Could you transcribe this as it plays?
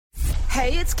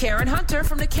Hey, it's Karen Hunter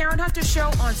from The Karen Hunter Show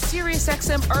on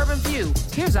SiriusXM Urban View.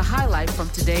 Here's a highlight from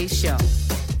today's show.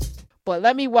 But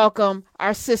let me welcome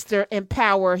our sister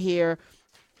Empower here.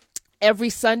 Every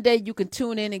Sunday, you can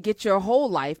tune in and get your whole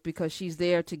life because she's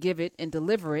there to give it and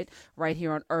deliver it right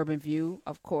here on Urban View.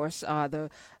 Of course,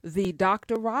 the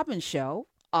Dr. Robin Show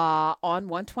on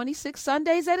 126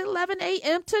 Sundays at 11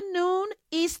 a.m. to noon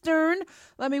Eastern.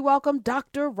 Let me welcome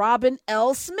Dr. Robin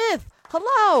L. Smith.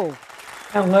 Hello.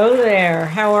 Hello there.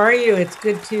 How are you? It's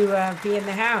good to be in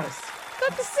the house.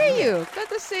 Good to see you. Good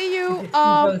to see you.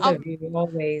 Both of you,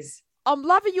 always. I'm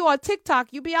loving you on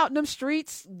TikTok. You be out in them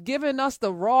streets giving us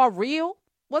the raw real.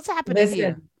 What's happening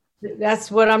here?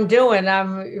 That's what I'm doing.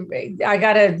 I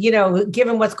gotta,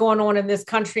 given what's going on in this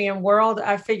country and world,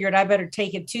 I figured I better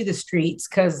take it to the streets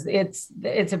because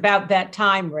it's about that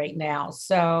time right now.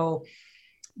 So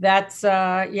that's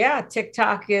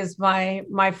TikTok is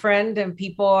my friend, and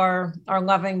people are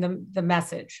loving the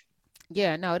message.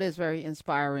 Yeah, no, it is very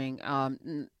inspiring.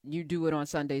 You do it on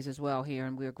Sundays as well here,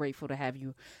 and we're grateful to have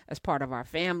you as part of our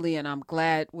family. And I'm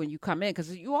glad when you come in,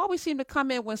 because you always seem to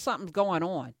come in when something's going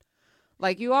on.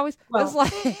 Like you always,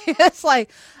 it's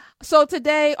like, so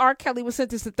today R. Kelly was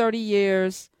sentenced to 30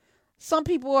 years. Some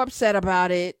people are upset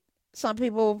about it. Some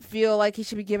people feel like he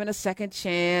should be given a second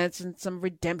chance and some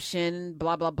redemption,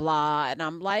 blah, blah, blah. And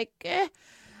I'm like,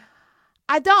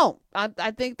 I don't.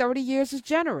 I think 30 years is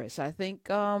generous. I think,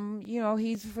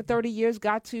 he's for 30 years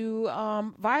got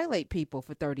to violate people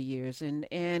for 30 years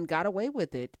and got away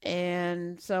with it.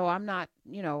 And so I'm not,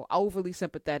 overly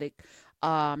sympathetic.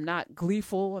 I'm not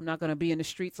gleeful. I'm not going to be in the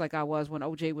streets like I was when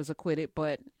OJ was acquitted,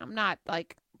 but I'm not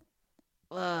like,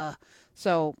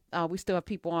 So we still have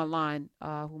people online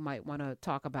who might want to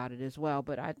talk about it as well.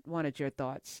 But I wanted your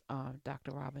thoughts,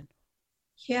 Dr. Robin.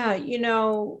 Yeah,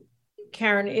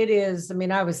 Karen, it is. I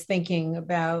mean, I was thinking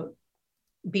about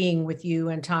being with you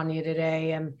and Tanya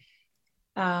today, and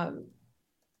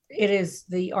it is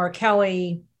the R.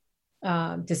 Kelly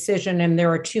decision, and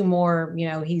there are two more.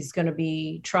 He's going to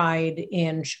be tried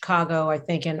in Chicago, I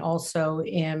think, and also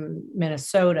in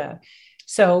Minnesota.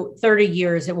 So 30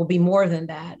 years, it will be more than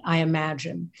that, I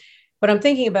imagine. But I'm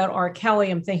thinking about R. Kelly.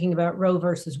 I'm thinking about Roe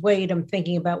versus Wade. I'm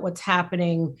thinking about what's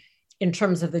happening in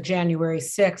terms of the January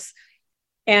 6th.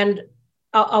 And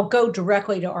I'll go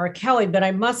directly to R. Kelly, but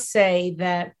I must say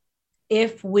that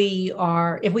if we've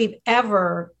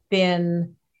ever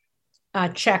been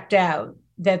checked out,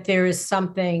 that there is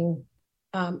something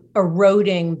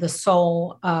eroding the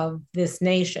soul of this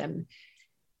nation,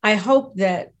 I hope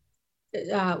that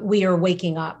we are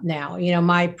waking up now.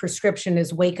 My prescription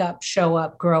is wake up, show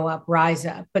up, grow up, rise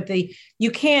up. But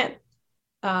you can't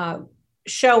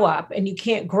show up and you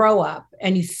can't grow up,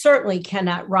 and you certainly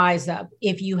cannot rise up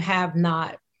if you have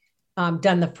not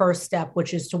done the first step,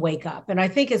 which is to wake up. And I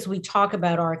think as we talk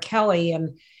about R. Kelly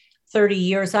and 30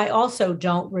 years, I also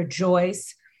don't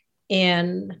rejoice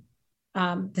in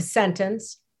the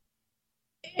sentence.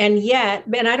 And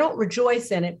I don't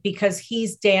rejoice in it because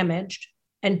he's damaged,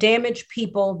 and damaged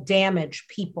people damage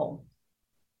people.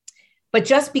 But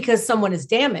just because someone is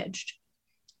damaged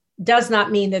does not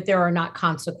mean that there are not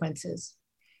consequences.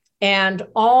 And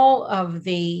all of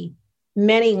the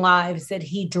many lives that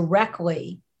he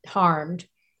directly harmed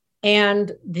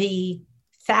and the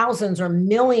thousands or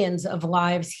millions of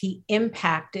lives he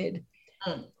impacted,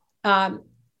 it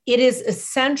is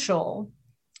essential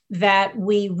that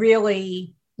we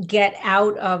really get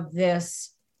out of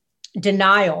this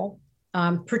denial,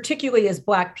 particularly as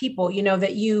Black people,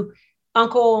 that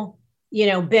Uncle,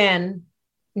 Ben,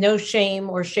 no shame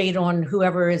or shade on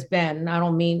whoever is Ben. I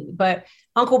don't mean, but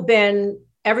Uncle Ben,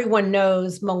 everyone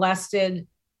knows, molested,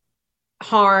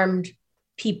 harmed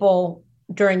people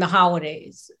during the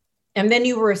holidays. And then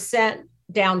you were sent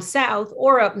down south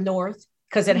or up north,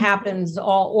 because it happens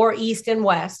or east and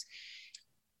west,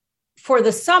 for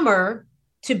the summer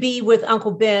to be with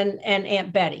Uncle Ben and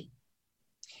Aunt Betty.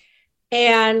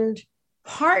 And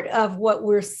part of what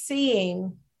we're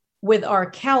seeing with R.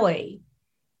 Kelly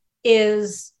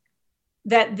is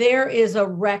that there is a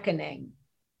reckoning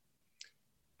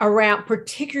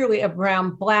particularly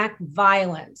around Black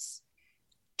violence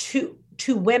to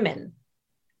women,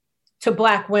 to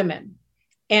Black women,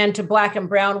 and to Black and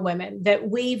brown women that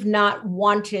we've not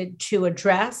wanted to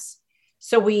address.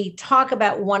 So we talk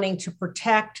about wanting to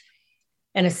protect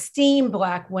and esteem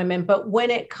Black women, but when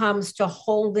it comes to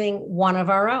holding one of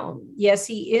our own, yes,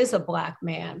 he is a Black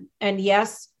man. And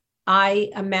yes, I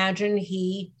imagine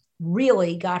he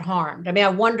really got harmed. I mean, I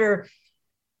wonder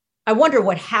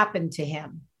what happened to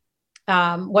him,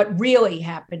 what really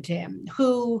happened to him,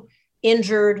 who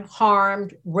injured,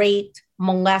 harmed, raped,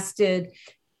 molested.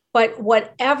 But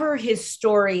whatever his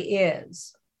story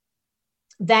is,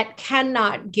 that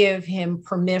cannot give him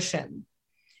permission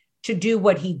to do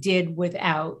what he did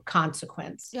without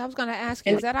consequence. Yeah, I was going to ask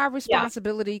you, is that our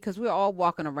responsibility? Because we're all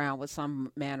walking around with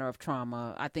some manner of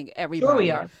trauma. I think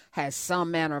everybody has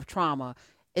some manner of trauma.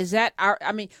 Is that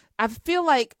I mean, I feel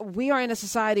like we are in a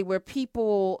society where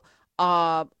people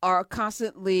are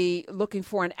constantly looking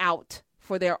for an out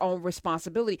for their own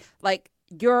responsibility. Like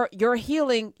your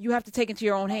healing, you have to take into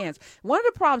your own hands. One of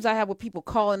the problems I have with people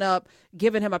calling up,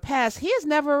 giving him a pass, he has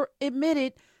never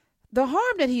admitted the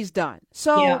harm that he's done.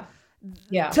 So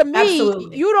to me,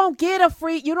 absolutely. you don't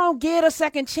get a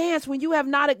second chance when you have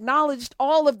not acknowledged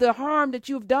all of the harm that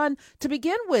you've done to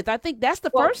begin with. I think that's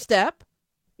the first step.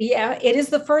 Yeah, it is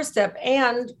the first step.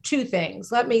 And two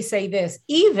things. Let me say this.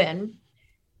 Even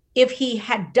if he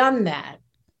had done that,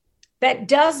 that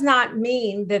does not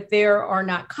mean that there are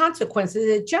not consequences.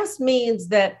 It just means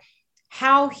that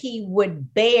how he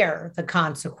would bear the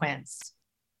consequence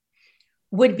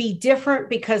would be different,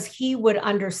 because he would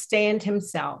understand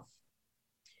himself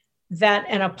that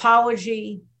an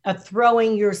apology, a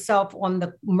throwing yourself on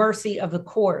the mercy of the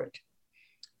court,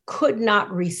 could not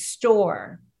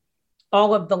restore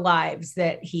all of the lives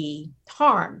that he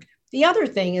harmed. The other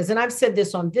thing is, and I've said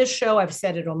this on this show, I've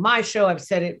said it on my show, I've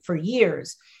said it for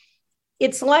years.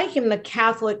 It's like in the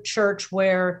Catholic Church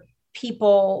where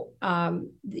people,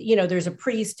 there's a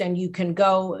priest and you can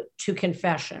go to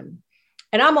confession.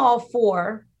 And I'm all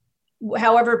for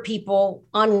however people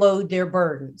unload their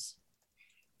burdens.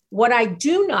 What I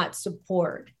do not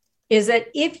support is that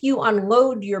if you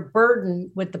unload your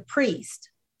burden with the priest,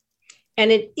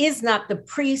 and it is not the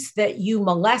priest that you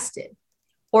molested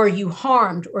or you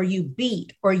harmed or you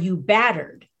beat or you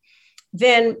battered,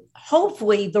 then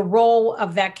hopefully the role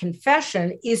of that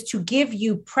confession is to give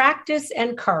you practice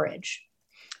and courage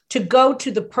to go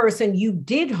to the person you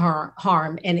did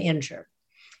harm and injure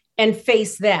and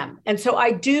face them. And so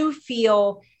I do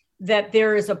feel that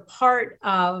there is a part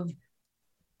of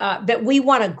that we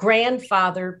want to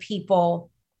grandfather people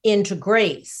into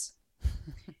grace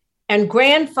and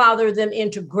grandfather them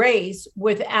into grace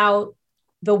without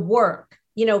the work.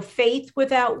 Faith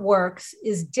without works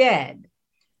is dead.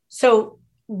 So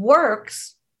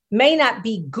works may not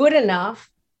be good enough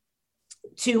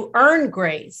to earn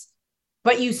grace,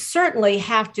 but you certainly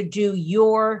have to do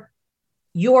your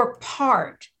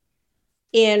part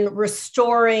in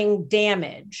restoring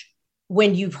damage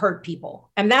when you've hurt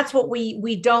people. And that's what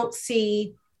we don't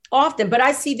see often. But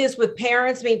I see this with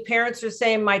parents. I mean, parents are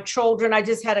saying, my children, I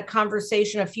just had a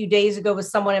conversation a few days ago with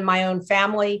someone in my own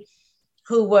family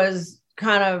who was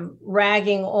kind of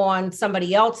ragging on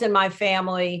somebody else in my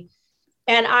family.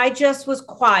 And I just was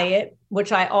quiet,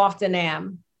 which I often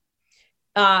am.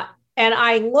 And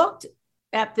I looked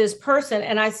at this person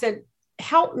and I said,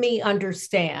 help me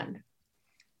understand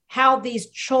how these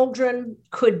children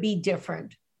could be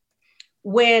different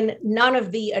when none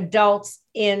of the adults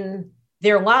in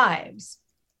their lives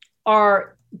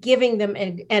are giving them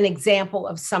an example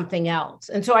of something else.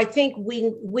 And so I think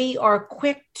we are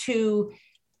quick to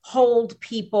hold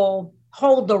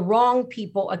the wrong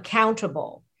people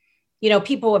accountable.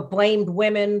 People have blamed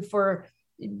women for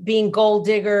being gold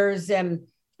diggers. And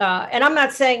I'm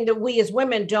not saying that we as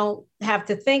women don't have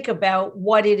to think about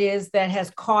what it is that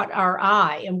has caught our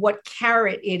eye and what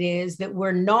carrot it is that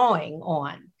we're gnawing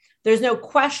on. There's no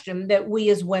question that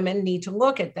we as women need to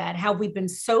look at that, how we've been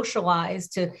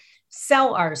socialized to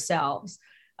sell ourselves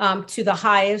to the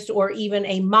highest or even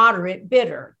a moderate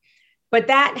bidder. But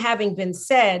that having been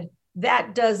said,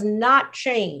 that does not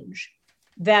change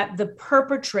that the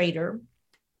perpetrator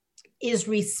is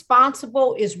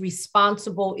responsible,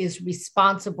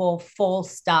 full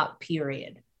stop,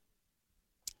 period.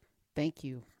 Thank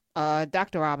you.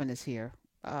 Dr. Robin is here.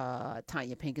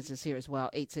 Tanya Pinkins is here as well,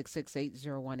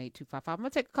 866-801-8255. I'm going to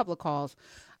take a couple of calls.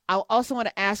 I also want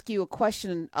to ask you a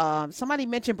question. Somebody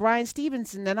mentioned Brian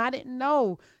Stevenson, and I didn't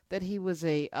know that he was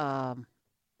a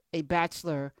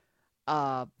bachelor,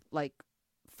 like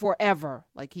forever.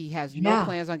 Like he has no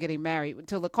plans on getting married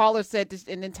until the caller said this,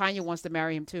 and then Tanya wants to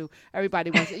marry him too. Everybody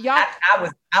wants to.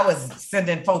 I was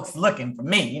sending folks looking for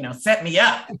me, set me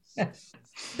up.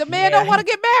 The man don't want to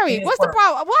get married. What's the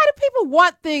problem? Why do people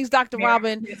want things, Dr.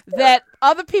 Robin, that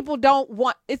other people don't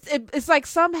want? It's like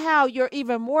somehow you're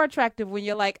even more attractive when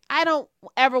you're like, I don't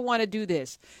ever want to do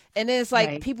this. And then it's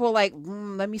like people are like,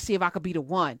 let me see if I could be the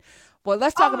one. Well,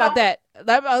 let's talk about that.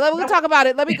 Let me talk about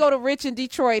it. Let me go to Rich in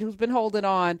Detroit, who's been holding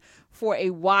on for a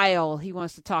while. He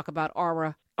wants to talk about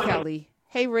Aura Kelly.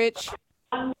 Hey, Rich.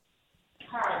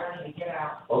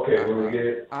 Okay, when we get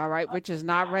it. All right, Rich is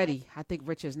not ready. I think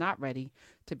Rich is not ready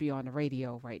to be on the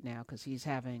radio right now because he's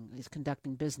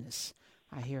conducting business.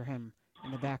 I hear him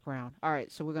in the background. All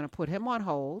right, so we're going to put him on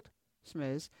hold,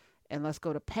 Smiz, and let's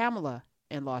go to Pamela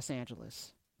in Los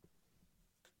Angeles.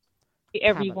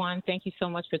 Everyone, thank you so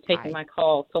much for taking my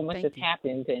call. So much has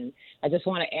happened, and I just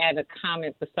want to add a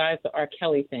comment besides the R.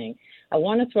 Kelly thing. I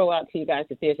want to throw out to you guys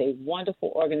that there's a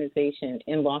wonderful organization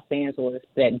in Los Angeles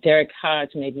that Derek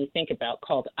Hodge made me think about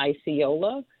called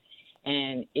Iceola,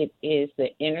 and it is the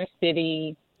Inner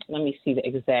City, let me see the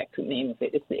exact name of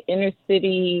it. It's the Inner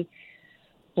City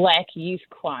Black Youth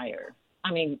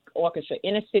Orchestra,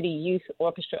 Inner City Youth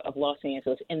Orchestra of Los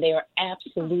Angeles, and they are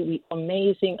absolutely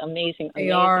amazing.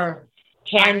 They are.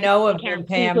 Karen, I know of them,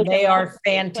 Pam. They are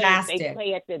fantastic. They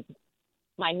play at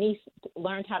my niece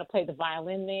learned how to play the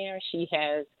violin there. She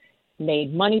has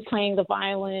made money playing the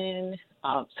violin.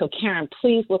 So Karen,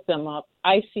 please look them up.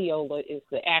 Iceola is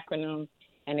the acronym.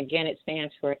 And again, it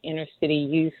stands for Inner City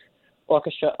Youth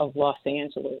Orchestra of Los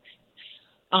Angeles.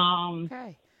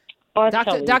 Okay.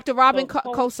 Dr. Robin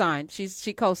co-signed.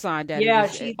 She co-signed that. Yeah,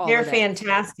 they're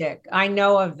fantastic. I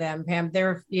know of them, Pam.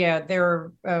 They're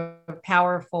a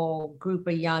powerful group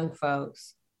of young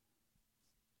folks.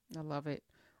 I love it.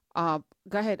 Go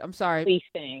ahead. I'm sorry. Please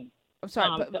sing. I'm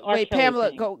sorry. But wait,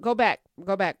 Pamela, go back.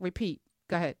 Repeat.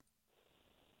 Go ahead.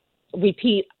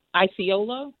 Repeat.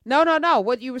 Iceola? No.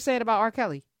 What you were saying about R.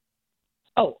 Kelly?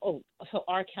 So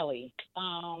R. Kelly.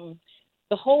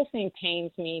 The whole thing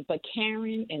pains me, but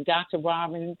Karen and Dr.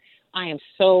 Robin, I am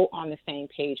so on the same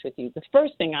page with you. The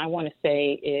first thing I want to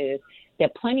say is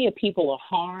that plenty of people are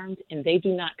harmed and they do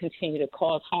not continue to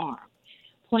cause harm.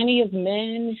 Plenty of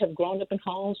men have grown up in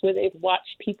homes where they've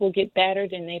watched people get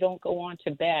battered and they don't go on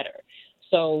to batter.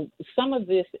 So some of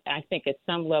this, I think at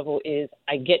some level is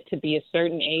I get to be a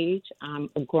certain age. I'm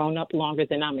a grown up longer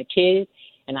than I'm a kid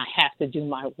and I have to do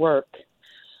my work.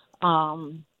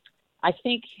 I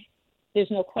think there's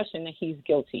no question that he's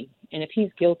guilty. And if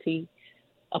he's guilty,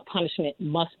 a punishment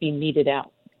must be meted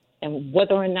out. And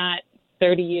whether or not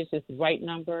 30 years is the right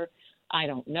number, I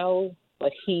don't know.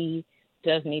 But he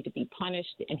does need to be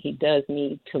punished, and he does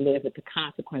need to live with the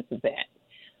consequence of that.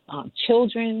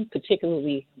 Children,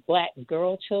 particularly Black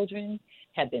girl children,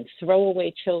 have been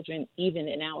throwaway children even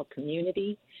in our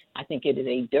community. I think it is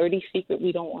a dirty secret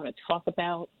we don't want to talk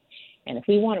about. And if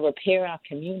we want to repair our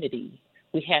community,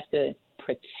 we have to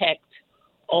protect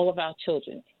all of our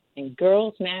children. And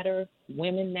girls matter,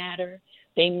 women matter.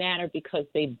 They matter because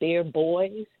they bear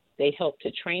boys. They help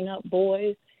to train up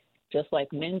boys, just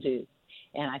like men do.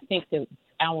 And I think that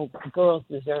our girls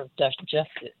deserve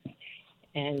justice.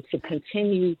 And to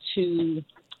continue to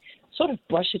sort of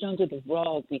brush it under the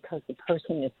rug because the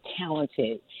person is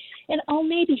talented. And,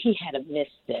 maybe he had a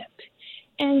misstep.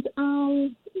 And,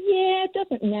 it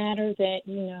doesn't matter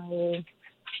that,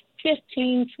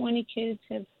 15, 20 kids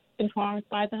have been harmed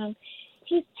by them.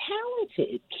 He's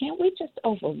talented. Can't we just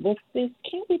overlook this?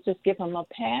 Can't we just give him a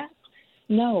pass?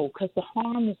 No, because the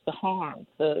harm is the harm.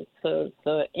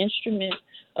 The instrument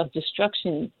of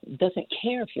destruction doesn't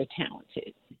care if you're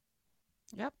talented.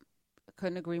 Yep. I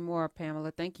couldn't agree more,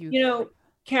 Pamela. Thank you.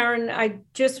 Karen, I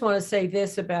just want to say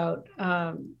this about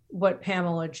what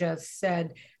Pamela just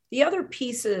said. The other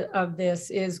piece of this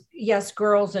is, yes,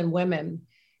 girls and women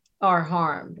are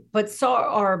harmed, but so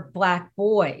are Black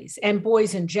boys and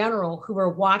boys in general who are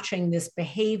watching this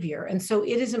behavior. And so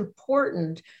it is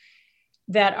important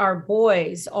that our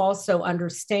boys also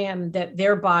understand that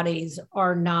their bodies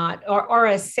are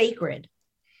as sacred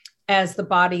as the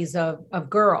bodies of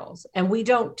girls. And we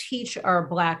don't teach our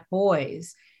Black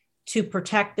boys to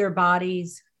protect their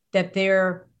bodies, that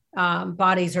their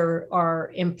bodies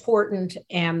are important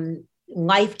and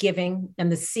life-giving,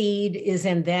 and the seed is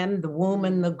in them, the womb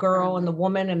and the girl and the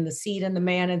woman, and the seed and the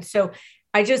man. And so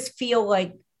I just feel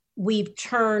like we've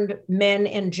turned men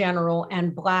in general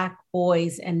and Black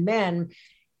boys and men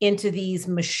into these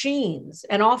machines,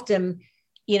 and often,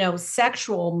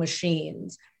 sexual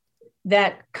machines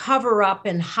that cover up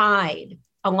and hide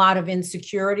a lot of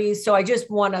insecurities. So I just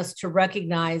want us to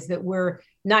recognize that we're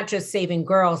not just saving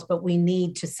girls, but we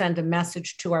need to send a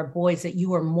message to our boys that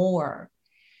you are more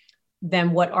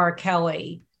than what R.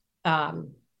 Kelly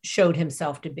showed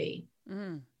himself to be.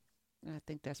 I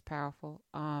think that's powerful.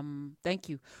 Thank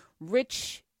you.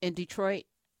 Rich in Detroit,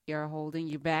 you're holding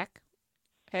you back.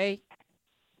 Hey.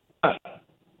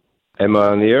 Am I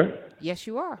on the air? Yes,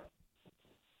 you are.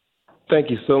 Thank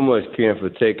you so much, Karen,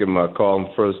 for taking my call.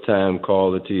 I'm first time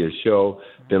caller to your show.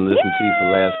 Been listening to you for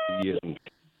the last few years. And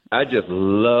I just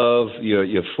love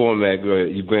your format.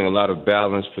 You bring a lot of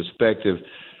balanced perspective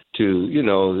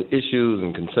to, the issues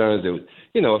and concerns that,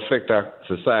 affect our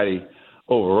society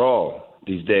overall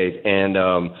these days. And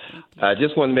I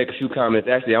just want to make a few comments.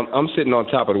 Actually, I'm sitting on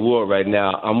top of the world right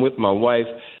now. I'm with my wife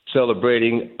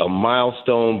celebrating a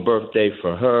milestone birthday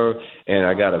for her, and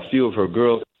I got a few of her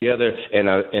girls together, and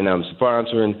I'm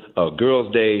sponsoring a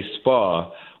Girls' Day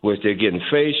spa, which they're getting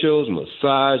facials,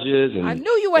 massages, and I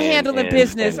knew you were handling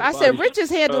business. I said, Rich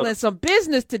is handling some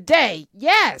business today.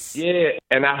 Yes. Yeah,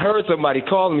 and I heard somebody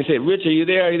calling me, say, Rich, are you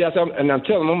there? Are you there? And I'm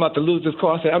telling them I'm about to lose this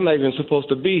call. I said, I'm not even supposed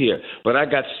to be here, but I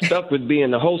got stuck with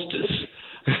being the hostess.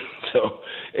 So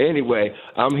anyway,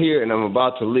 I'm here, and I'm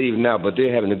about to leave now, but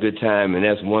they're having a good time, and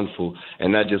that's wonderful.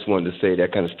 And I just wanted to say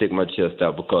that, kind of stick my chest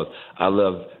out, because I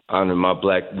love honoring my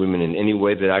black women in any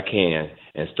way that I can,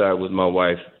 and start with my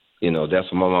wife.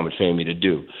 That's what my mama trained me to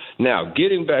do. Now,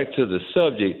 getting back to the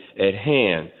subject at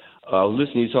hand,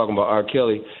 listening to you talking about R.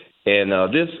 Kelly, and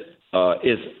this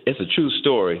it's a true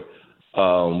story.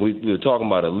 We were talking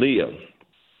about Aaliyah.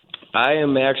 I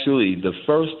am actually the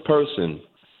first person,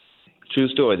 true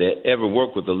story, that ever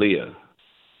worked with Aaliyah.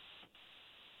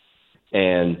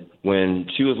 And when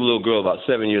she was a little girl, about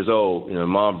 7 years old,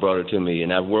 mom brought her to me,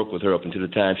 and I worked with her up until the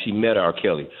time she met R.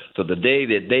 Kelly. So the day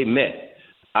that they met,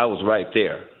 I was right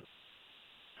there.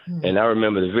 And I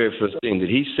remember the very first thing that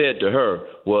he said to her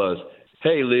was,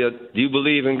 "Hey, Leah, do you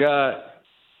believe in God?"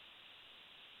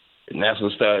 And that's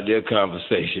what started their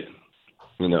conversation.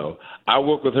 I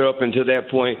worked with her up until that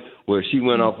point where she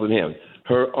went off with him.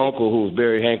 Her uncle, who was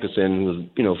Barry Hankerson,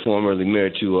 who was, formerly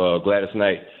married to Gladys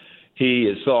Knight,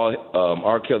 he saw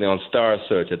R. Kelly on Star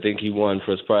Search. I think he won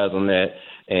first prize on that.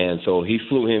 And so he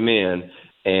flew him in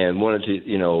and wanted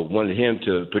him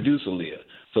to produce Aaliyah.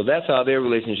 So that's how their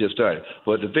relationship started.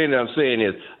 But the thing that I'm saying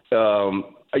is,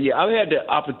 I've had the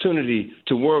opportunity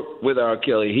to work with R.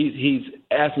 Kelly. He's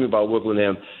asked me about working with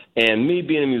him. And me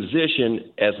being a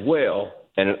musician as well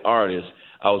and an artist,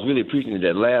 I was really appreciating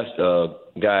that last the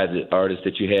artist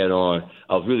that you had on.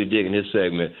 I was really digging his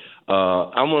segment.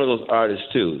 I'm one of those artists,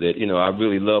 too, that, I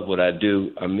really love what I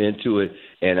do. I'm into it,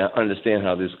 and I understand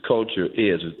how this culture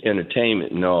is with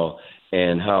entertainment and all,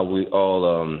 and how we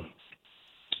all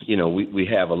we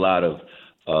have a lot of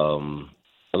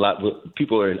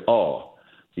people are in awe,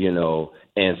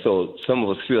 and so some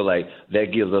of us feel like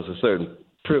that gives us a certain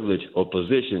privilege or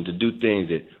position to do things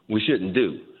that we shouldn't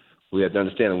do. We have to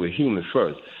understand that we're human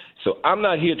first. So I'm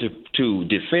not here to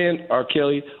defend R.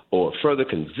 Kelly or further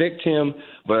convict him,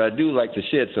 but I do like to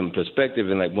shed some perspective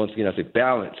and, once again, I say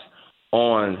balance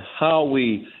on how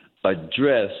we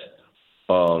address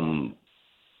our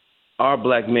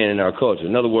black men in our culture.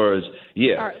 In other words,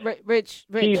 yeah. All right, Rich,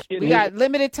 we got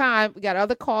limited time. We got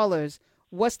other callers.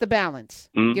 What's the balance?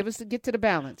 Mm-hmm. Get to the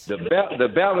balance. The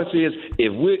balance is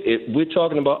if we're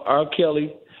talking about R.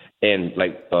 Kelly and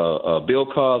Bill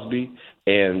Cosby,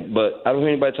 but I don't hear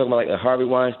anybody talking about Harvey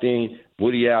Weinstein,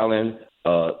 Woody Allen,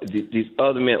 these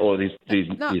other men or these.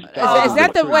 No, these is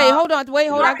that the way? Hold on.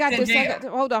 I got this.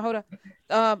 Hold on.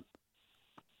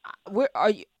 Where are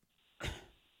you?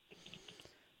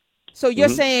 So you're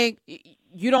saying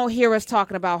you don't hear us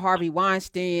talking about Harvey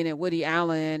Weinstein and Woody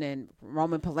Allen and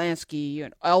Roman Polanski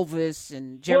and Elvis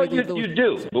and Jerry Lee Lewis? You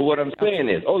do. But what I'm saying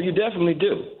is, you definitely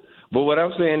do. But what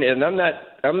I'm saying is, I'm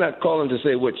not calling to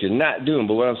say what you're not doing.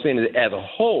 But what I'm saying is, as a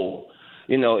whole,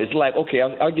 it's like, okay,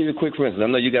 I'll give you a quick for instance. I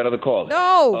know you got other callers.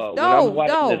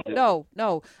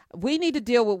 No. We need to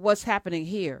deal with what's happening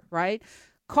here, right?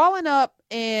 Calling up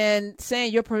and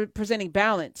saying you're presenting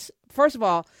balance. First of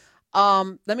all,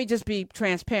 let me just be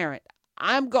transparent.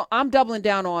 I'm doubling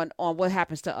down on what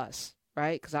happens to us,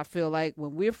 right? Because I feel like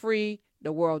when we're free,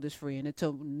 the world is free, and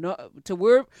until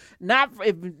we're not,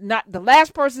 if not the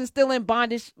last person is still in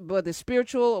bondage, whether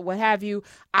spiritual or what have you,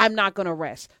 I'm not going to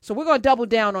rest. So we're going to double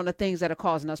down on the things that are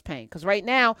causing us pain. Because right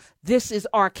now, this is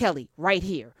R. Kelly right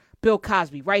here, Bill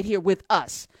Cosby right here with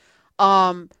us.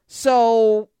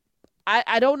 So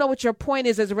I don't know what your point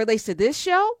is as it relates to this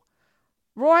show,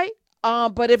 Roy.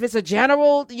 But if it's a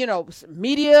general,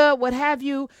 media, what have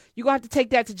you, you're going to have to take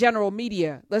that to general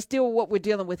media. Let's deal with what we're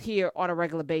dealing with here on a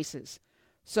regular basis.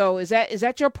 So is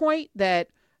that your point, that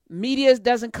media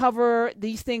doesn't cover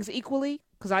these things equally?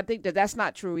 Because I think that's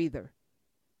not true either.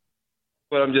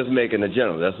 Well, I'm just making a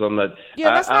general. That's what I'm not.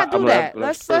 Yeah, let's not do that.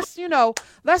 Let's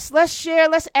share.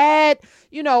 Let's add.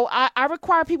 I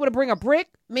require people to bring a brick,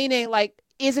 meaning like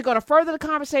is it going to further the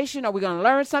conversation? Are we going to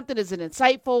learn something? Is it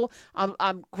insightful?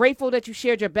 I'm grateful that you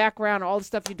shared your background, all the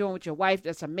stuff you're doing with your wife.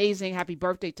 That's amazing. Happy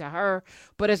birthday to her.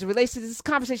 But as it relates to this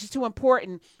conversation, it's too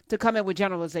important to come in with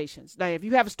generalizations. Now, if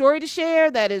you have a story to share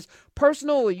that is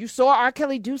personal, or you saw R.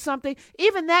 Kelly do something,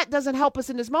 even that doesn't help us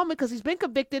in this moment because he's been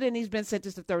convicted and he's been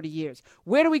sentenced to 30 years.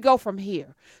 Where do we go from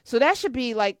here? So that should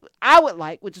be like, I would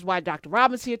like, which is why Dr.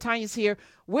 Robin's here, Tanya's here.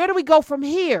 Where do we go from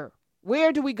here?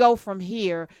 Where do we go from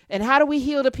here? And how do we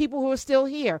heal the people who are still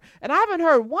here? And I haven't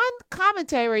heard one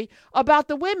commentary about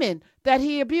the women that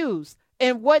he abused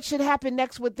and what should happen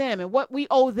next with them and what we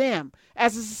owe them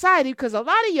as a society, because a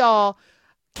lot of y'all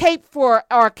cape for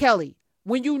R. Kelly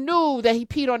when you knew that he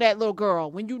peed on that little girl,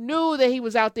 when you knew that he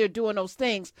was out there doing those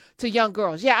things to young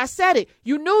girls. Yeah, I said it.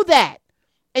 You knew that.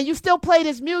 And you still played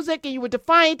his music and you were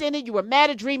defiant in it. You were mad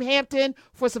at Dream Hampton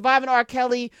for surviving R.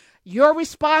 Kelly. You're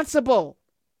responsible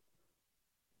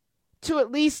to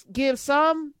at least give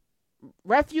some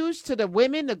refuge to the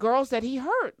women, the girls that he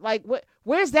hurt. Like,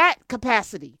 where's that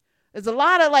capacity? There's a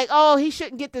lot of like, oh, he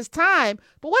shouldn't get this time.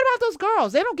 But what about those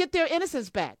girls? They don't get their innocence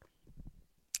back.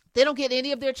 They don't get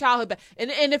any of their childhood back.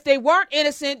 And if they weren't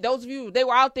innocent, those of you, they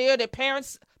were out there, their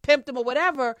parents pimped them or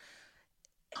whatever.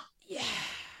 Yeah,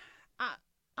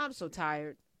 I'm so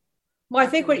tired. Well, I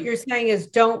think what you're saying is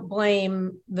don't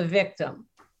blame the victim.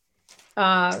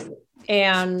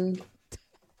 And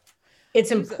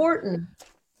it's important.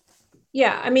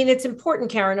 Yeah, I mean, it's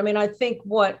important, Karen. I mean, I think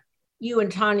what you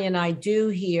and Tanya and I do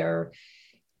here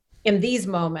in these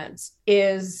moments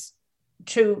is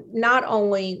to not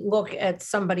only look at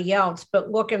somebody else,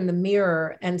 but look in the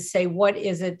mirror and say, what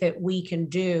is it that we can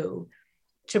do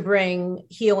to bring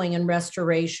healing and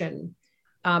restoration,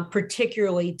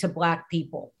 particularly to Black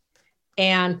people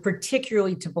and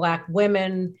particularly to Black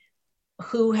women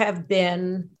who have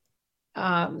been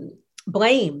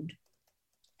blamed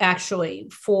actually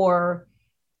for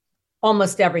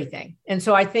almost everything. And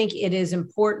so I think it is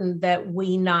important that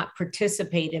we not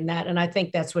participate in that. And I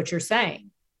think that's what you're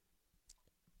saying.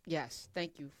 Yes.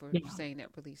 Thank you for saying that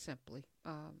really simply.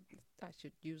 I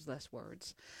should use less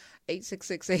words.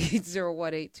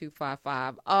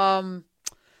 866-801-8255.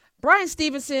 Bryan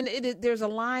Stevenson, there's a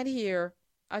line here.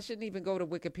 I shouldn't even go to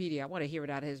Wikipedia. I want to hear it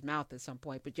out of his mouth at some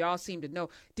point, but y'all seem to know.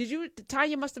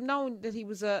 Tanya must have known that he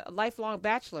was a lifelong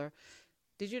bachelor.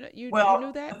 Did you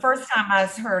knew that? The first time I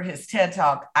heard his TED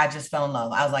Talk, I just fell in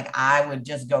love. I was like, I would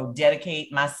just go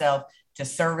dedicate myself to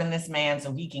serving this man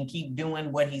so he can keep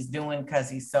doing what he's doing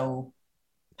because he's so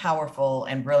powerful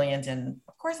and brilliant. And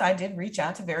of course, I did reach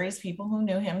out to various people who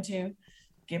knew him to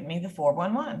give me the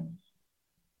 411.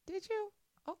 Did you?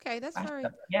 Okay, that's very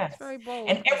bold.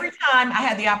 And every time I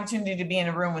had the opportunity to be in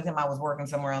a room with him, I was working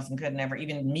somewhere else and could never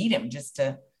even meet him just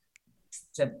to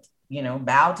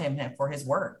bow to him for his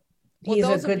work. He's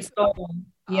a good soul.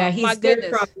 Yeah,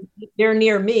 they're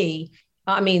near me.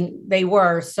 I mean, they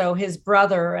were. So his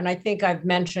brother, and I think I've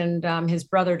mentioned his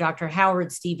brother, Dr.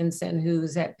 Howard Stevenson,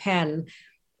 who's at Penn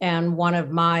and one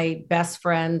of my best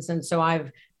friends. And so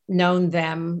I've known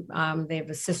them. They have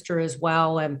a sister as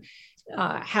well. And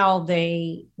how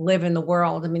they live in the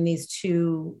world. I mean, these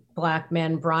two Black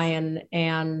men, Bryan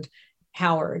and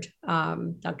Howard,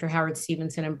 Dr. Howard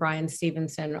Stevenson and Bryan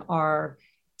Stevenson, are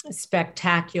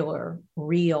spectacular,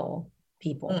 real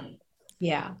people.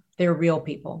 Yeah, they're real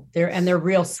people. They're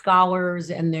real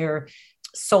scholars, and they're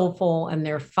soulful, and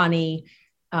they're funny.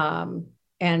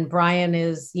 And Bryan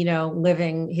is,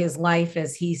 living his life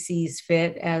as he sees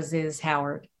fit, as is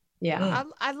Howard. Yeah.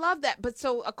 I love that. But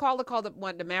so a caller that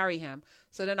wanted to marry him.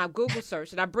 So then I Google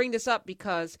searched, and I bring this up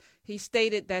because he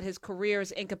stated that his career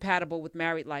is incompatible with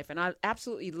married life. And I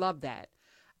absolutely love that.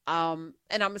 And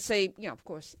I'm going to say, of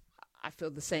course, I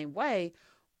feel the same way.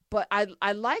 But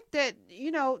I like that,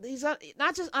 he's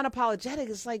not just unapologetic.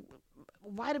 It's like,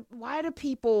 why do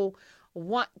people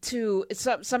want to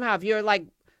somehow, if you're like,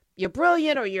 you're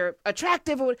brilliant or you're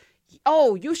attractive, or,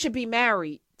 you should be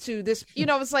married to this,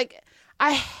 it's like,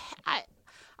 I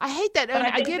hate that. But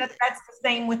I think that's the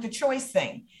same with the choice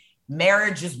thing.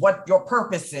 Marriage is what your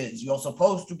purpose is. You're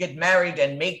supposed to get married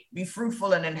and be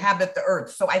fruitful and inhabit the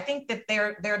earth. So I think that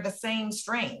they're the same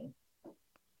strain.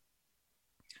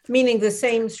 Meaning the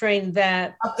same strain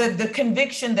that the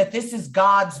conviction that this is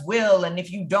God's will, and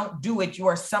if you don't do it, you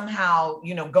are somehow,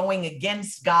 going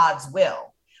against God's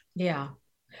will. Yeah.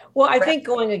 Well, I think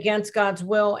going against God's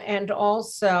will, and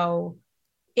also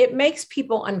it makes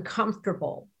people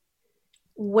uncomfortable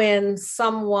when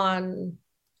someone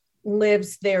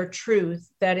lives their truth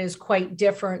that is quite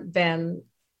different than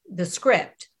the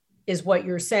script, is what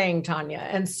you're saying, Tanya.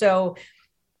 And so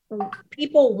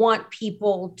people want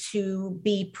people to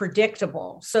be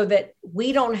predictable so that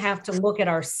we don't have to look at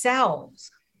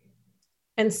ourselves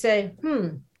and say,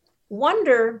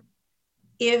 wonder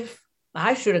if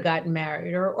I should have gotten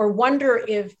married, or wonder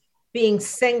if being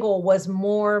single was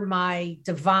more my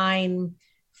divine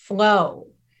flow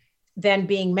than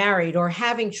being married, or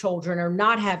having children or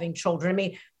not having children. I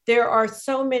mean, there are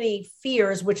so many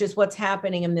fears, which is what's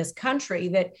happening in this country,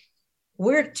 that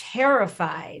we're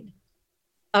terrified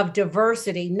of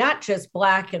diversity, not just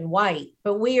Black and white,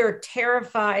 but we are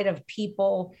terrified of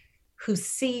people who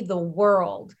see the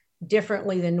world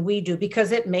differently than we do,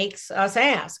 because it makes us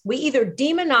ask. We either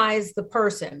demonize the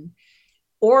person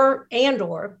or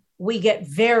we get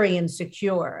very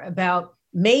insecure about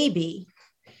maybe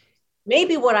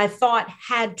what I thought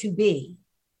had to be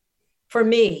for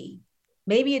me,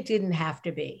 maybe it didn't have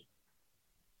to be.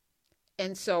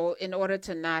 And so in order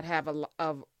to not have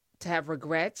to have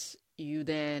regrets, you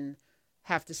then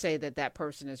have to say that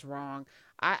person is wrong.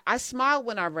 I smiled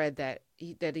when I read that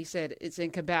he said it's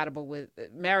incompatible with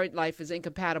married life, is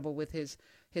incompatible with his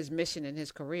mission and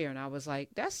his career. And I was like,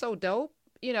 that's so dope.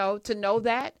 To know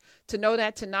that,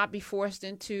 to not be forced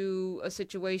into a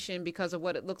situation because of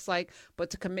what it looks like,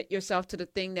 but to commit yourself to the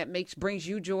thing that brings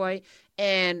you joy.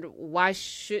 And why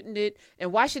shouldn't it?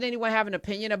 And why should anyone have an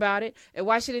opinion about it? And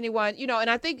why should anyone, and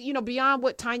I think, beyond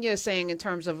what Tanya is saying in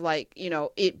terms of like,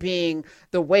 it being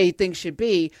the way things should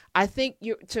be, I think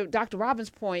to Dr. Robbins'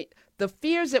 point, the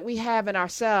fears that we have in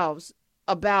ourselves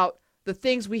about the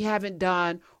things we haven't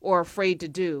done or are afraid to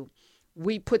do,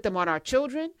 we put them on our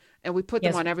children. And we put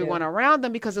them on everyone around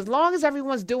them, because as long as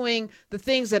everyone's doing the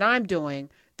things that I'm doing,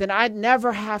 then I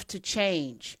never have to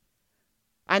change.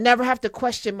 I never have to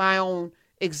question my own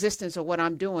existence or what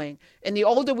I'm doing. And the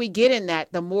older we get in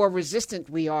that, the more resistant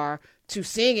we are to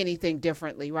seeing anything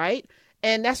differently, right?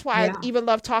 And that's why I even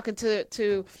love talking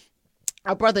to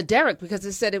our brother Derek, because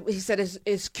he said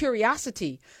his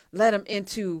curiosity led him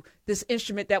into this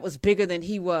instrument that was bigger than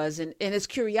he was. And his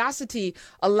curiosity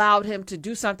allowed him to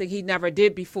do something he never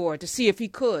did before, to see if he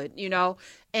could,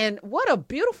 and what a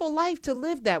beautiful life to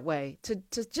live that way, to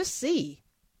just see.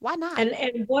 Why not?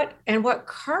 And what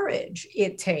courage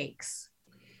it takes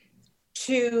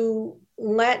to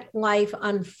let life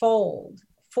unfold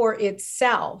for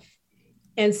itself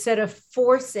instead of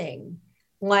forcing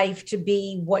life to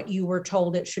be what you were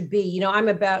told it should be. I'm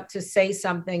about to say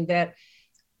something that,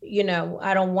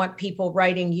 I don't want people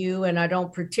writing you, and I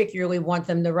don't particularly want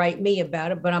them to write me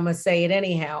about it, but I'm going to say it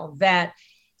anyhow, that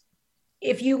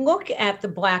if you look at the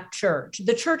Black church,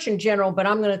 the church in general, but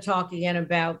I'm going to talk again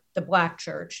about the Black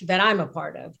church that I'm a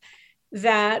part of,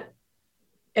 that,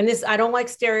 and this, I don't like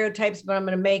stereotypes, but I'm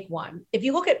going to make one. If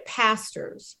you look at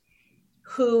pastors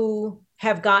who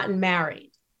have gotten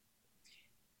married,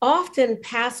 often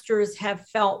pastors have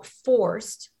felt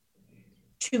forced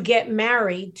to get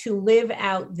married to live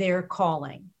out their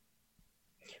calling,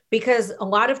 because a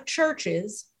lot of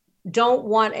churches don't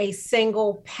want a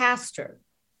single pastor,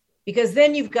 because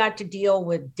then you've got to deal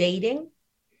with dating.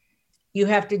 You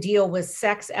have to deal with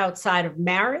sex outside of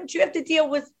marriage. You have to deal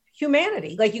with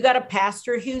humanity. Like, you got a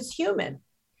pastor who's human,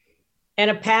 and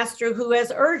a pastor who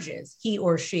has urges, he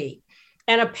or she,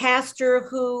 and a pastor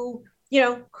who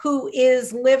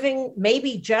is living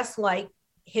maybe just like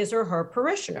his or her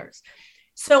parishioners.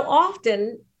 So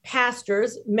often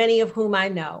pastors, many of whom I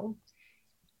know,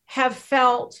 have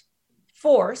felt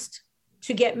forced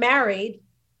to get married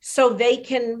so they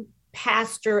can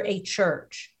pastor a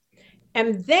church.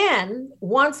 And then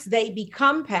once they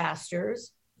become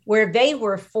pastors, where they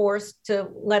were forced to,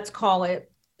 let's call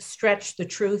it, stretch the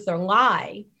truth or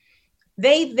lie,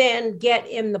 they then get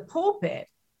in the pulpit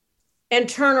and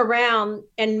turn around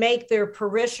and make their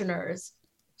parishioners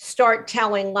start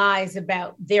telling lies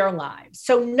about their lives.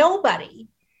 So nobody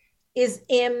is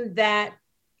in that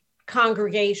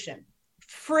congregation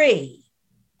free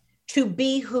to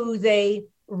be who they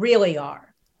really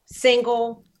are.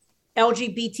 Single,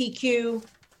 LGBTQ.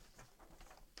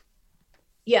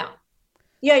 Yeah.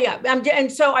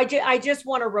 And so I just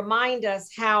want to remind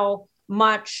us how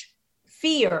much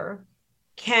fear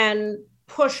can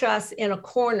push us in a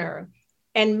corner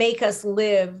and make us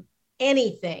live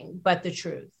anything but the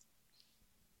truth.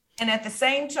 And at the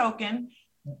same token,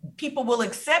 people will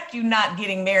accept you not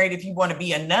getting married if you want to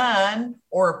be a nun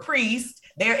or a priest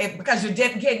because you're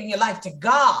dedicating your life to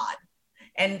God.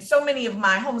 And so many of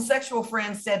my homosexual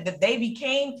friends said that they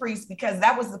became priests because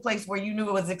that was the place where you knew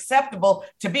it was acceptable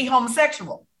to be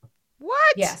homosexual.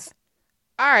 What? Yes.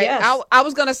 All right. Yes. I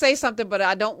was going to say something, but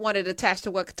I don't want it attached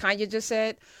to what Tanya just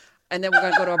said. And then we're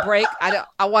going to go to a break.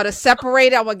 I want to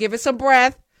separate. I want to give it some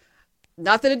breath.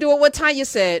 Nothing to do with what Tanya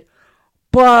said.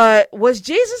 But was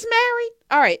Jesus married?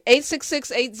 All right,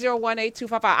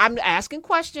 866-801-8255. I'm asking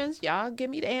questions. Y'all give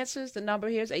me the answers. The number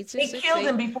here is 866. They killed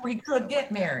him before he could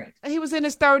get married. He was in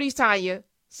his 30s, Tanya.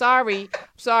 Sorry.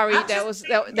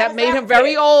 That made him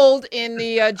very old in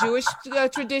the Jewish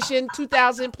tradition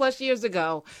 2,000 plus years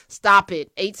ago. Stop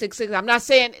it. 866. I'm not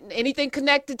saying anything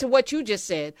connected to what you just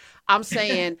said. I'm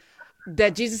saying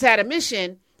that Jesus had a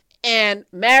mission and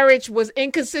marriage was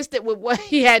inconsistent with what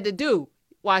he had to do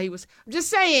while he was. I'm just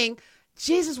saying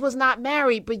Jesus was not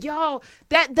married, but y'all,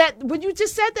 that when you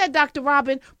just said that, Dr.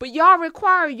 Robin, but y'all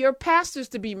require your pastors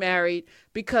to be married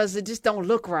because it just don't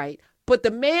look right. But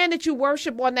the man that you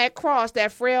worship on that cross,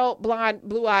 that frail, blind,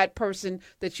 blue-eyed person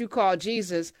that you call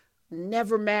Jesus,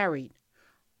 never married.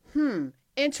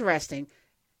 Interesting.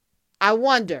 I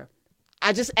wonder.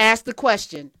 I just asked the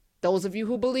question. Those of you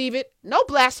who believe it, no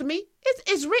blasphemy.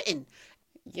 It's written.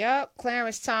 Yep.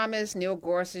 Clarence Thomas, Neil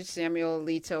Gorsuch, Samuel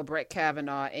Alito, Brett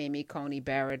Kavanaugh, Amy Coney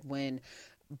Barrett, when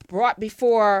brought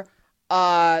before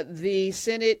the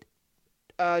Senate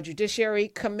Judiciary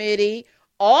Committee,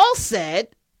 all said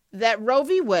that Roe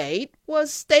v. Wade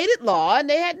was stated law and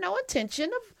they had no intention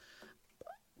of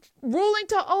ruling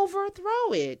to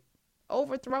overthrow it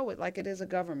like it is a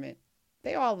government.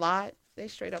 They all lied. They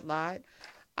straight up lied.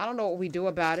 I don't know what we do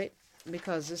about it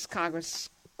because this Congress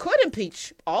could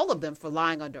impeach all of them for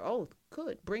lying under oath,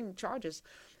 could bring charges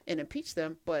and impeach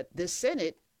them, but this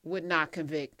Senate would not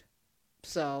convict.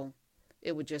 So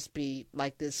it would just be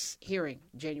like this hearing,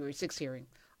 January 6th hearing,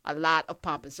 a lot of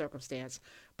pomp and circumstance.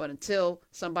 But until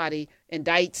somebody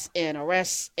indicts and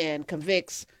arrests and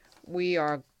convicts, we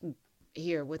are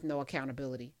here with no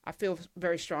accountability. I feel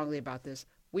very strongly about this.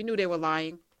 We knew they were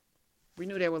lying.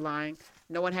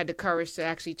 No one had the courage to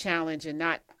actually challenge and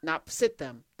not sit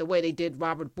them the way they did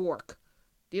Robert Bork.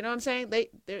 Do you know what I'm saying?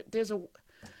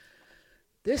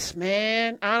 This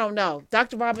man, I don't know.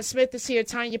 Dr. Robert Smith is here.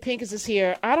 Tanya Pinkins is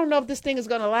here. I don't know if this thing is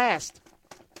going to last.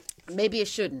 Maybe it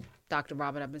shouldn't. Dr.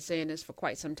 Robert, I've been saying this for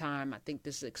quite some time. I think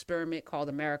this experiment called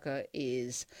America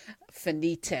is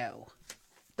finito.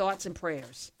 Thoughts and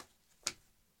prayers.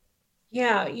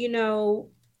 Yeah,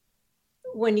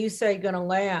 when you say going to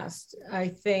last, I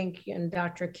think, and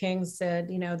Dr. King said,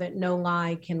 that no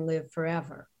lie can live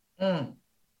forever. And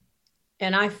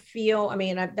I feel,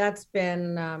 that's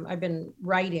been, I've been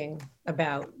writing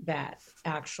about that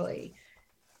actually,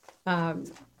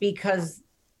 because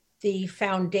the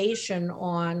foundation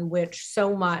on which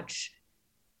so much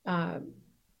that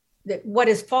what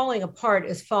is falling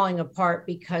apart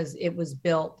because it was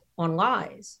built on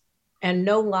lies, and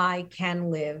no lie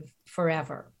can live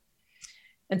forever.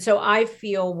 And so I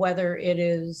feel whether it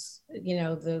is,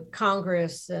 the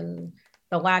Congress and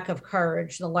the lack of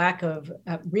courage, the lack of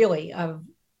really of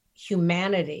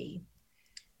humanity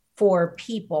for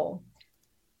people,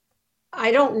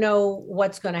 I don't know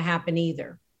what's going to happen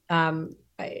either. I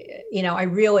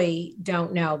really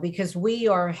don't know, because we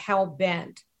are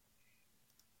hell-bent.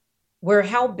 We're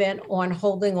hell-bent on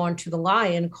holding on to the lie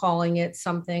and calling it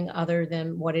something other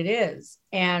than what it is.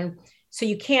 And so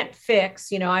you can't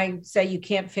fix, I say you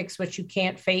can't fix what you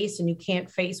can't face, and you can't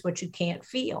face what you can't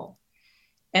feel.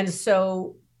 And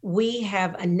so we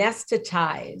have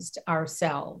anesthetized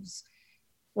ourselves.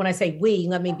 When I say we,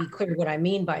 let me be clear what I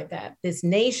mean by that. This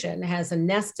nation has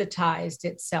anesthetized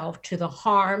itself to the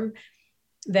harm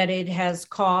that it has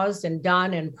caused and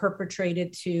done and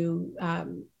perpetrated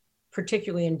to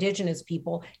particularly Indigenous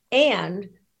people. And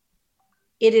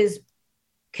it is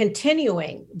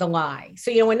continuing the lie.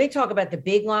 So, when they talk about the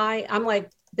big lie, I'm like,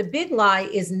 the big lie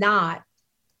is not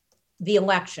the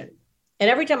election. And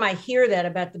every time I hear that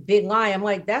about the big lie, I'm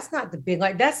like, that's not the big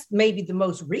lie. That's maybe the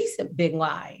most recent big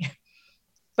lie.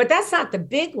 But that's not the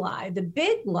big lie. The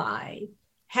big lie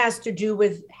has to do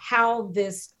with how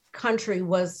this country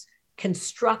was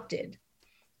constructed.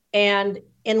 And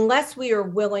unless we are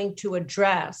willing to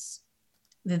address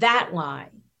that lie,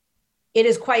 it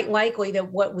is quite likely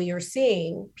that what we are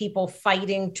seeing, people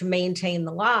fighting to maintain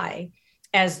the lie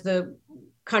as the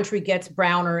country gets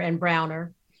browner and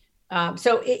browner.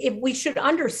 So if we should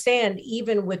understand,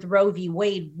 even with Roe v.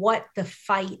 Wade, what the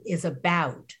fight is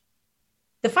about.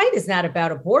 The fight is not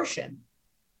about abortion.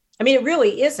 It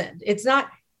really isn't. It's not.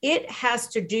 It has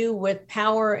to do with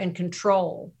power and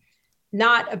control,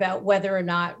 not about whether or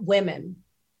not women,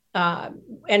 and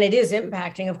it is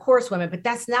impacting, of course, women, but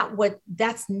that's not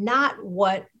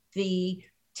what the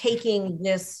taking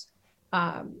this,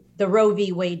 the Roe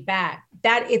v. Wade back,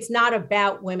 that it's not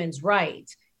about women's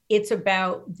rights. It's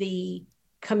about the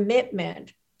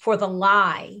commitment for the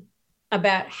lie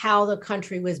about how the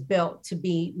country was built to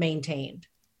be maintained.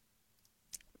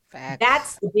 Facts.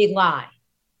 That's the big lie.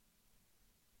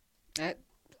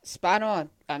 Spot on.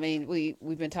 I mean,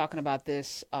 we've been talking about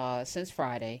this since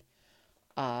Friday.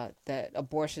 That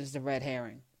abortion is the red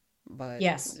herring, but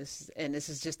Yes. this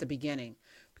is just the beginning,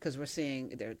 because we're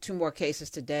seeing there are 2 more cases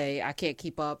today. I can't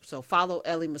keep up, so follow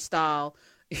Ellie Mastal.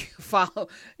 Follow,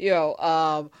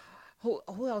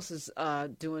 who else is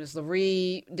doing this?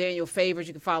 Larry Daniel Favors,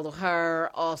 you can follow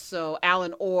her. Also,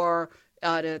 Alan Orr.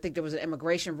 I think there was an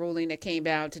immigration ruling that came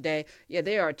down today. Yeah,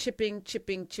 they are chipping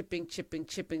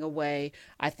away.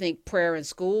 I think prayer in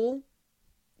school,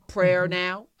 prayer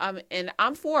now. And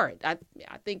I'm for it. I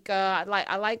think I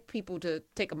like people to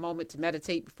take a moment to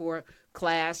meditate before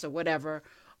class or whatever.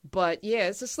 But yeah,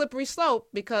 it's a slippery slope,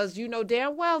 because you know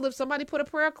damn well if somebody put a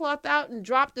prayer cloth out and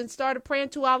dropped and started praying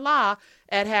to Allah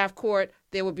at half court,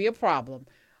 there would be a problem.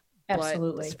 Absolutely.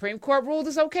 But the Supreme Court ruled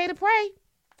it's okay to pray.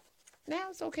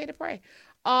 Now it's okay to pray.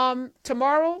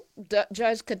 Tomorrow,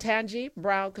 Judge Ketanji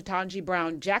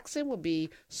Brown Jackson will be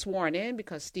sworn in,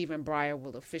 because Stephen Breyer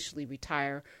will officially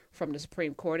retire from the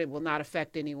Supreme Court. It will not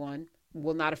affect anyone.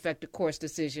 Will not affect the court's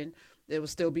decision. It will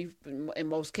still be, in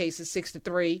most cases,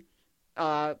 6-3.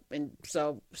 And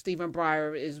so Stephen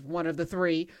Breyer is one of the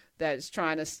 3 that's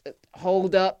trying to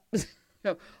hold up,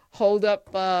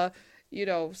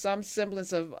 some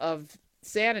semblance of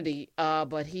sanity.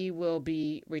 But he will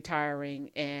be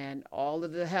retiring, and all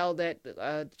of the hell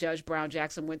that Judge Brown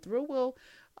Jackson went through will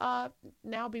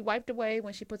now be wiped away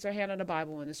when she puts her hand on the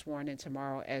Bible and is sworn in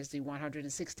tomorrow as the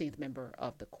 116th member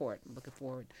of the court. I'm looking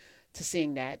forward to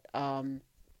seeing that.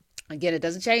 Again, it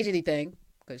doesn't change anything,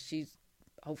 because she's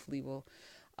hopefully will.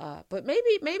 But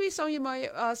maybe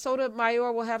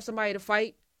Sotomayor will have somebody to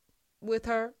fight with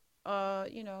her.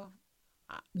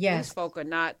 Yes. These folk are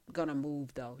not going to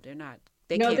move, though. They're not.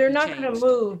 They're not going to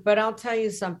move. But I'll tell you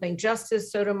something.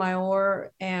 Justice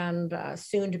Sotomayor and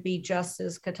soon to be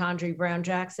Justice Ketanji Brown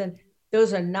Jackson,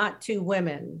 those are not 2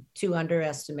 women to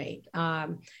underestimate.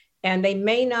 And they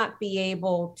may not be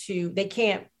able to, they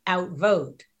can't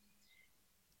outvote,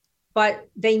 but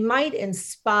they might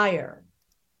inspire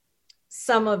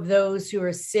some of those who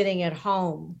are sitting at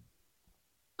home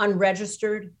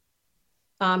unregistered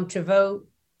to vote,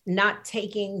 not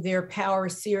taking their power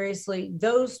seriously.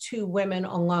 Those 2 women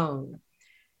alone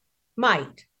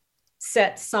might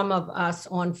set some of us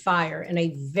on fire in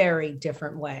a very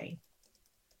different way.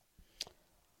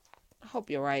 I hope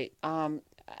you're right. I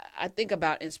think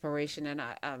about inspiration, and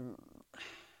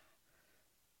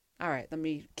all right, let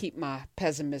me keep my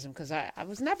pessimism, because I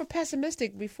was never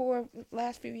pessimistic before the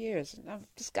last few years. I've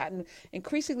just gotten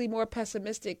increasingly more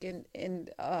pessimistic in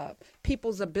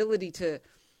people's ability to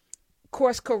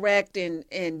course correct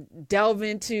and delve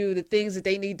into the things that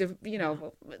they need to,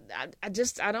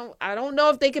 I don't know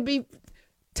if they could be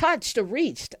touched or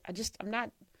reached. I'm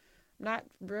not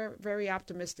very, very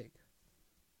optimistic.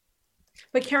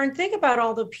 But Karen, think about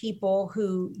all the people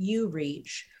who you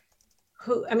reach,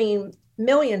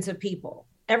 millions of people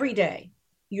every day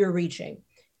you're reaching.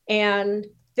 And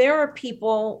there are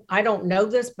people, I don't know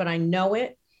this, but I know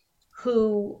it,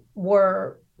 who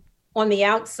were on the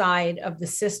outside of the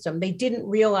system. They didn't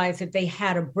realize that they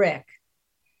had a brick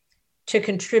to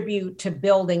contribute to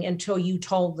building until you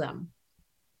told them.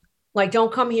 Like,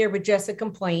 don't come here with just a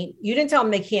complaint. You didn't tell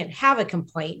them they can't have a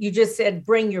complaint. You just said,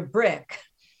 bring your brick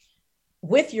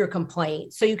with your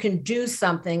complaint so you can do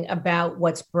something about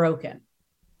what's broken.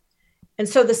 And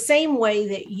so the same way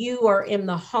that you are in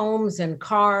the homes and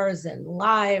cars and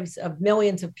lives of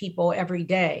millions of people every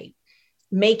day,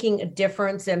 making a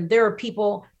difference. And there are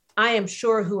people, I am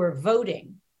sure, who are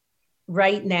voting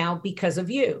right now because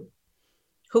of you,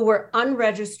 who were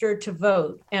unregistered to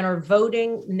vote and are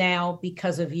voting now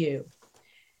because of you.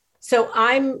 So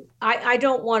I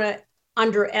don't want to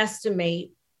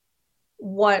underestimate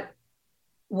what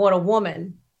a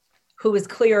woman who is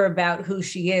clear about who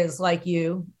she is, like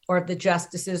you, or the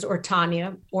justices, or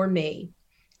Tanya, or me.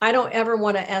 I don't ever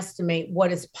want to estimate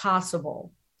what is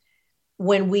possible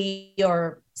when we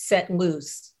are set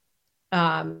loose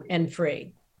and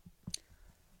free.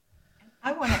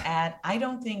 I want to add, I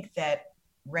don't think that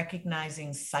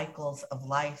recognizing cycles of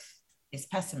life is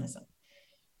pessimism.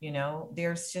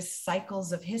 There's just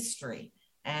cycles of history.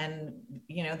 And,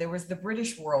 there was the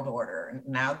British world order.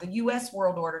 Now the US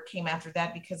world order came after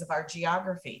that because of our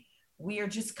geography. We are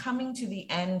just coming to the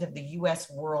end of the US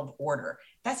world order.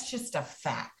 That's just a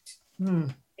fact.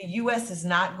 The US is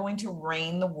not going to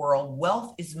reign the world.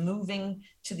 Wealth is moving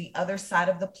to the other side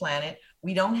of the planet.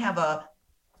 We don't have a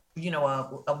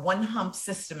one hump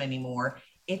system anymore.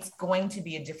 It's going to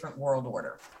be a different world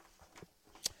order.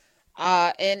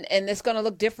 And it's going to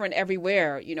look different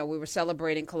everywhere. We were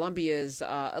celebrating Colombia's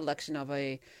election of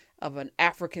a of an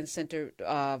African-centered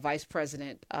vice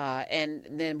president. And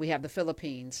then we have the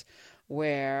Philippines,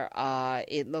 where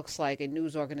it looks like a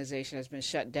news organization has been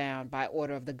shut down by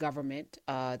order of the government.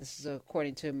 This is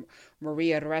according to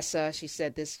Maria Ressa. She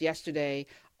said this yesterday,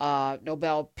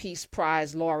 Nobel Peace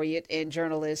Prize laureate and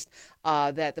journalist,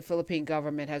 that the Philippine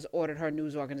government has ordered her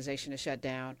news organization to shut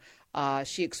down.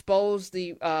 She exposed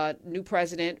the new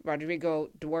president, Rodrigo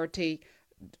Duterte's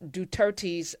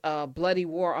bloody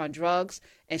war on drugs,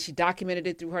 and she documented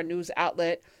it through her news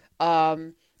outlet.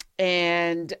 And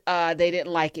they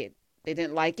didn't like it. They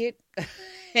didn't like it.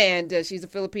 And she's a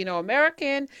Filipino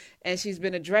American, and she's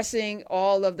been addressing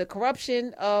all of the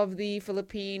corruption of the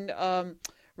Philippine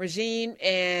regime.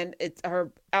 And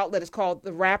her outlet is called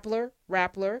The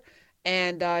Rappler.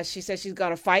 And she said she's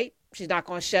going to fight. She's not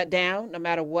going to shut down no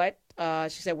matter what.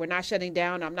 She said, we're not shutting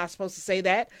down. I'm not supposed to say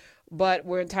that, but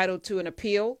we're entitled to an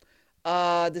appeal.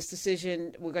 This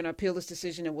decision, we're going to appeal this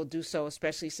decision, and we'll do so,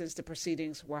 especially since the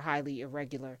proceedings were highly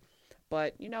irregular.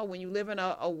 But, you know, when you live in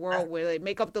a world where they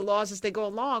make up the laws as they go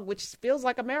along, which feels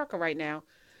like America right now.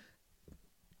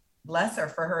 Bless her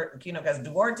for her, you know, because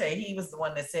Duarte, he was the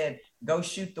one that said, go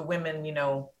shoot the women, you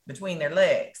know, between their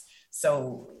legs.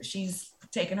 So she's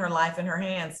taken her life in her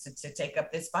hands to take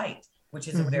up this fight, which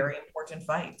is a very important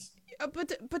fight.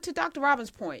 But to Dr. Robbins'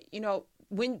 point, you know,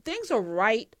 when things are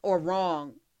right or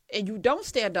wrong, and you don't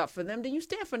stand up for them, then you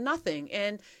stand for nothing.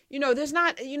 And, you know, it's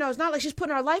not like she's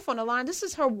putting her life on the line. This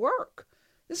is her work.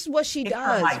 This is what she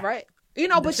does, right? You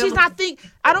know, but she's not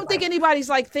I don't think anybody's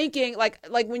like thinking,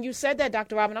 like when you said that,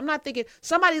 Dr. Robin, I'm not thinking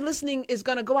somebody listening is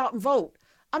going to go out and vote.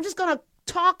 I'm just going to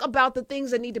talk about the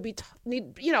things that need to be,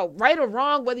 you know, right or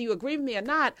wrong, whether you agree with me or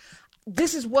not.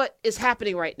 This is what is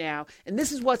happening right now. And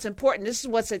this is what's important. This is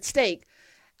what's at stake.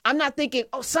 I'm not thinking,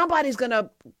 oh, somebody's going to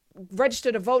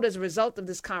register to vote as a result of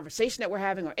this conversation that we're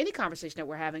having, or any conversation that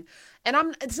we're having.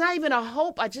 And it's not even a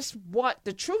hope. I just want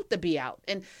the truth to be out,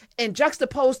 and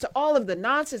juxtaposed to all of the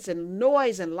nonsense and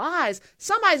noise and lies.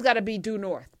 Somebody's got to be due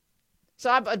north.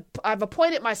 So I've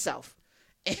appointed myself,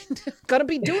 and gonna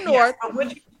be due north. Yes,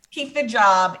 would you keep the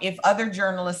job if other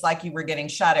journalists like you were getting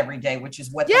shot every day, which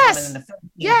is what the woman in the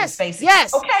Philippines is facing?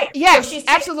 Yes. Okay. Yes. So she's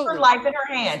absolutely. taking her life in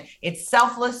her hand. It's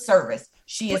selfless service.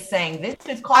 She is saying, this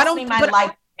could cost me my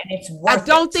life. And it's worth I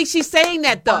don't think she's saying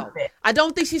that, though. I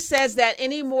don't think she says that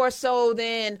any more so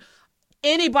than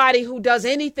anybody who does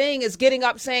anything is getting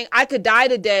up saying, I could die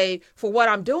today for what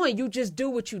I'm doing. You just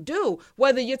do what you do.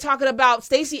 Whether you're talking about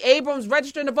Stacey Abrams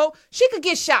registering to vote, she could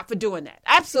get shot for doing that.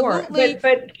 Absolutely. Sure.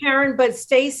 But Karen,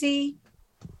 Stacey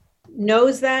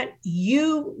knows that.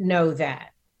 You know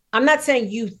that. I'm not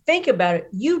saying you think about it.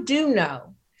 You do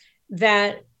know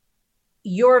that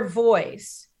your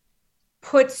voice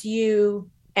puts you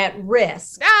at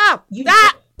risk.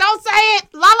 Don't say it.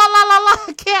 La la la la la.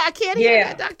 I can't hear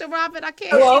that, Dr. Robin. I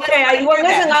can't. Well, okay. Well,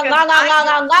 listen, la la la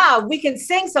la la. We can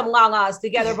sing some la las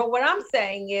together. But what I'm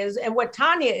saying is, and what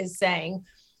Tanya is saying,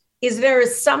 is there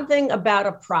is something about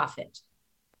a prophet.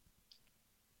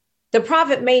 The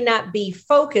prophet may not be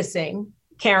focusing,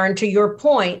 Karen, to your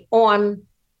point, on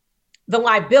the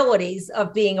liabilities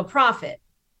of being a prophet,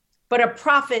 but a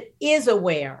prophet is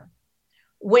aware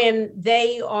when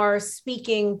they are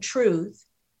speaking truth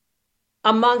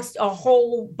amongst a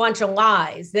whole bunch of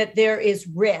lies, that there is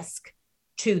risk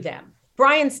to them.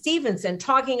 Brian Stevenson,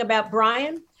 talking about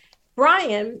Brian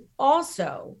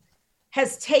also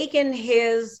has taken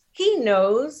he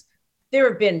knows there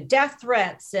have been death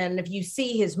threats. And if you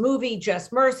see his movie,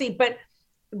 Just Mercy, but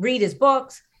read his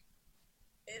books,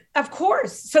 of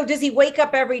course. So does he wake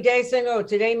up every day saying, oh,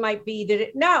 today might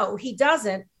be, no, he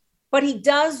doesn't. But he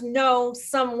does know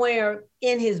somewhere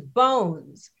in his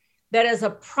bones that as a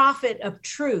prophet of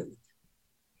truth,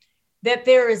 that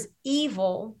there is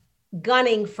evil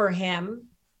gunning for him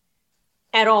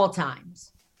at all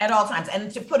times. At all times. And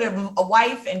to put a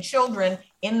wife and children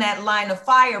in that line of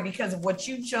fire because of what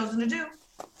you've chosen to do,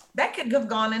 that could have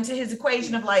gone into his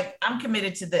equation of like, I'm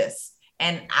committed to this.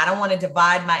 And I don't want to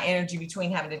divide my energy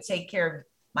between having to take care of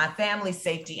my family's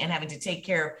safety and having to take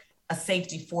care of a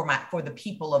safety for the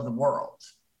people of the world.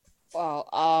 Well,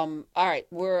 all right.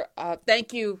 We're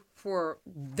thank you for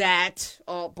that.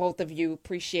 Both of you,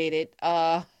 appreciate it.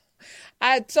 I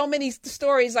had so many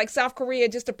stories, like South Korea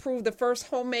just approved the first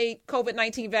homemade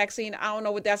COVID-19 vaccine. I don't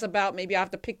know what that's about. Maybe I'll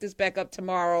have to pick this back up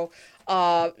tomorrow.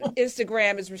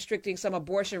 Instagram is restricting some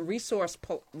abortion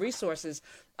resources.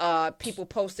 People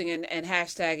posting and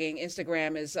hashtagging.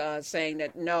 Instagram is saying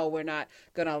that, no, we're not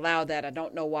going to allow that. I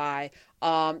don't know why.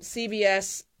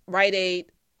 CVS, Rite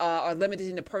Aid are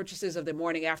limiting the purchases of the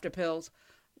morning after pills.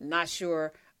 Not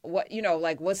sure. what,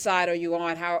 like what side are you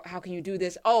on? How can you do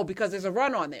this? Oh, because there's a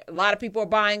run on there. A lot of people are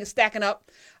buying, stacking up.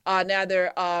 Now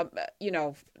they're,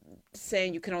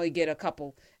 saying you can only get a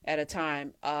couple at a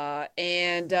time.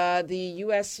 And the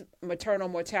U.S. maternal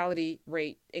mortality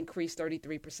rate increased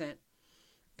 33%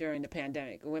 during the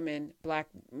pandemic. Women, Black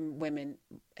women,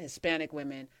 Hispanic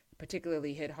women,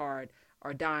 particularly hit hard,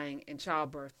 are dying in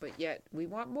childbirth. But yet we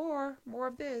want more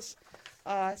of this.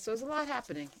 So there's a lot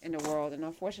happening in the world. And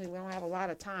unfortunately, we don't have a lot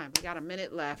of time. We got a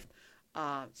minute left.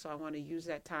 So I want to use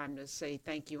that time to say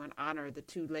thank you and honor the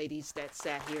two ladies that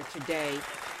sat here today.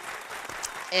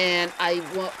 And I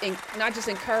will not just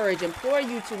implore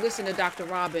you to listen to Dr.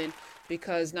 Robin,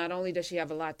 because not only does she have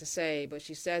a lot to say, but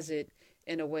she says it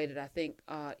in a way that I think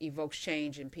evokes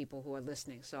change in people who are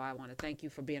listening. So I want to thank you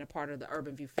for being a part of the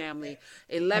Urban View family.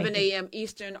 11 a.m.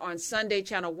 Eastern on Sunday,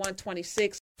 channel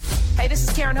 126. Hey, this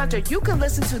is Karen Hunter. You can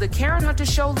listen to The Karen Hunter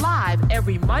Show live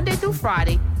every Monday through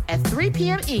Friday at 3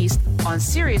 p.m. East on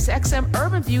SiriusXM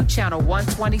Urban View channel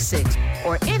 126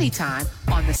 or anytime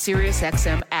on the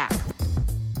SiriusXM app.